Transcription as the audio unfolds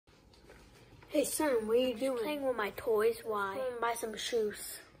Hey son, what are you doing? Playing with my toys. Why? I'm gonna buy some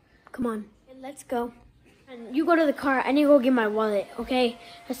shoes. Come on, let's go. And you go to the car. I need to go get my wallet. Okay?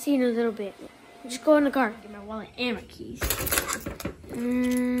 I'll see you in a little bit. Just go in the car. Get my wallet and my keys.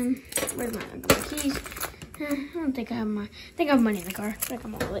 Where's my keys? I don't think I have my. I think I have money in the car. I think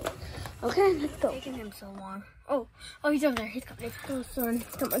I'm all lit. Okay, let's go. Taking him so long. Oh, he's over there. He's coming. Let's go, son.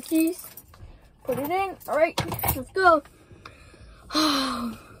 Got my keys. Put it in. All right, let's go.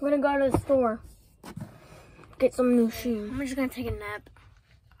 We're gonna go to the store. Get some new shoes. I'm just gonna take a nap.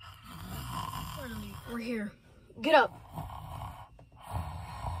 We're here. Get up.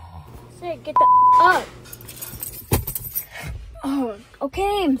 Say, get the up. Oh,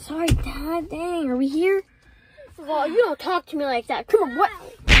 okay. I'm sorry, Dad. Dang, are we here? Well, you don't talk to me like that. Come on, what?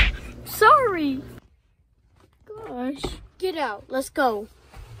 Sorry. Gosh. Get out. Let's go.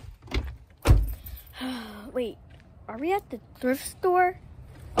 Wait, are we at the thrift store?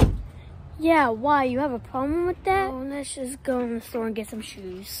 Yeah, why? You have a problem with that? Oh, let's just go in the store and get some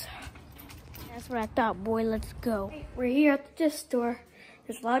shoes. That's what I thought, boy. Let's go. We're here at the thrift store.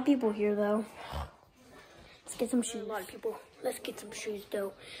 There's a lot of people here, though. Let's get some shoes. A lot of people. Let's get some shoes,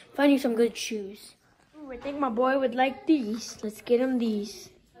 though. Find you some good shoes. Ooh, I think my boy would like these. Let's get him these.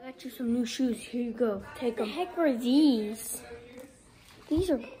 I got you some new shoes. Here you go. Take them. What the heck are these? These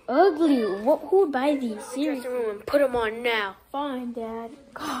are ugly. Who would buy these? Seriously. And put them on now. Fine, Dad.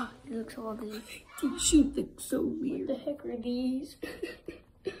 God, they look so ugly. These shoes look so weird. What the heck are these?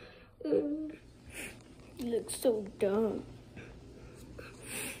 You look so dumb.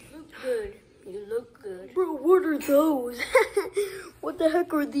 Look good. You look good. Bro, what are those? What the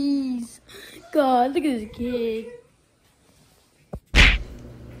heck are these? God, look at this kid.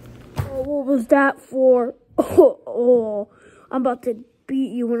 Oh, what was that for? Oh, I'm about to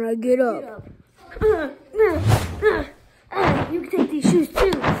beat you when I get up. You can take these shoes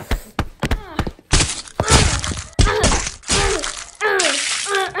too.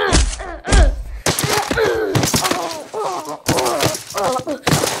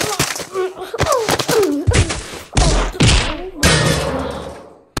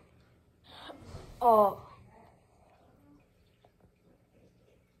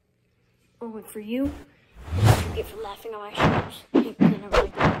 Oh, and for you, you get for laughing at my shoes. You never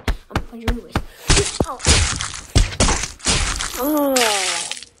like that. I'm punching you anyways.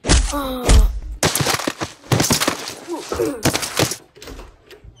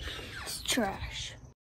 It's trash.